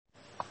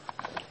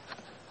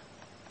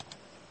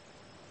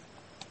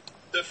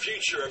The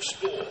future of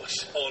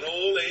sport on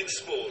All In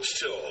Sports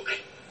Talk.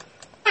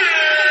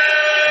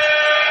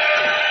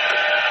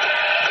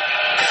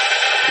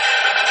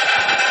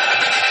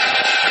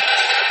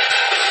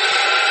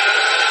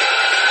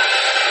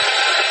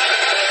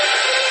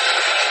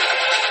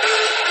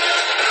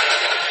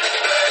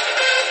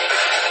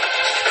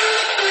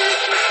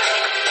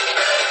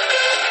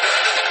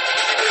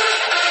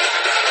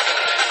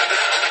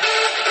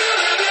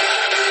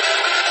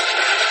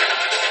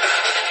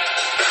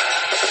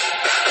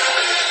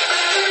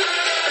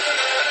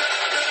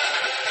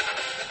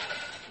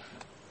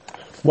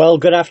 Well,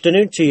 good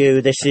afternoon to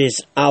you. This is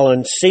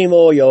Alan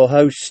Seymour, your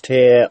host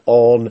here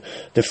on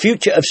The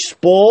Future of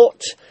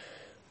Sport,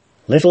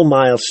 Little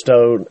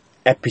Milestone,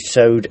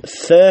 episode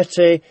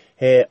 30,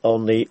 here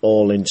on the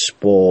All In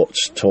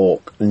Sports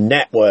Talk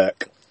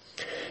Network.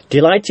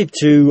 Delighted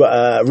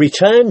to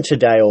return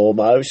today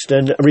almost,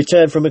 and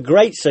return from a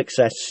great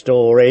success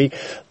story,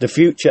 the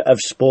Future of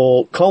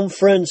Sport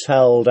conference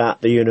held at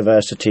the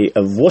University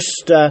of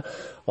Worcester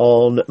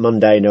on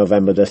Monday,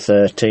 November the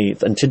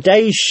 13th. And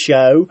today's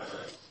show,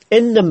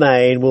 in the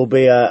main, will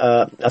be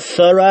a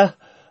thorough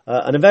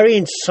and a very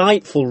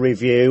insightful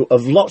review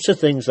of lots of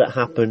things that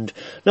happened,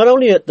 not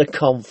only at the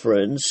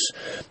conference,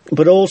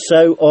 but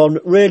also on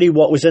really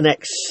what was an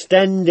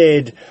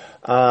extended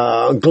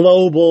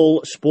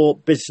global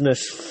sport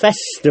business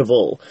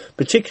festival,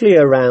 particularly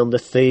around the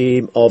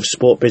theme of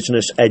sport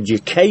business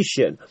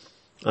education.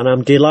 And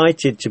I'm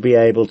delighted to be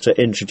able to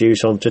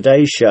introduce on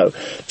today's show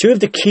two of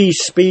the key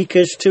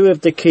speakers, two of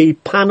the key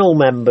panel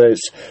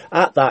members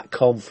at that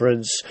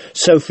conference,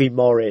 Sophie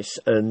Morris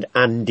and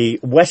Andy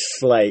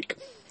Westlake.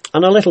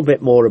 And a little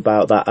bit more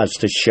about that as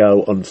the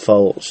show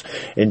unfolds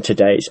in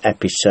today's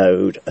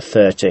episode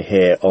 30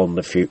 here on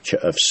the Future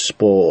of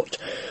Sport.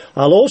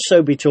 I'll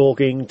also be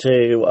talking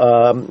to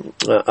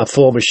a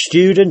former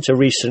student, a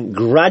recent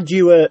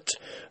graduate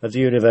of the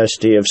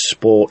University of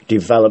Sport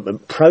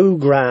Development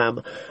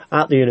Programme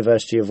at the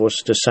University of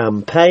Worcester,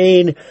 Sam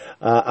Payne,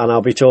 and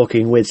I'll be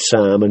talking with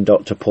Sam and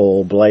Dr.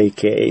 Paul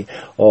Blakey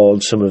on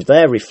some of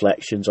their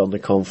reflections on the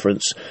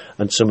conference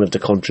and some of the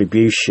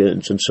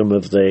contributions and some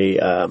of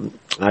the,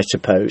 I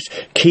suppose,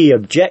 key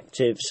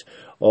objectives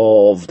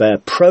of their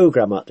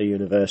programme at the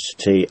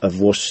University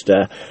of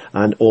Worcester,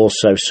 and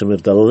also some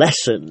of the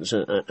lessons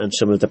and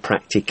some of the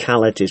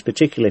practicalities,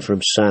 particularly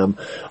from Sam,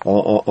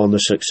 on the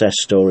success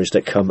stories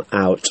that come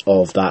out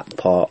of that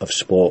part of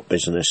sport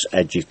business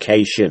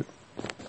education.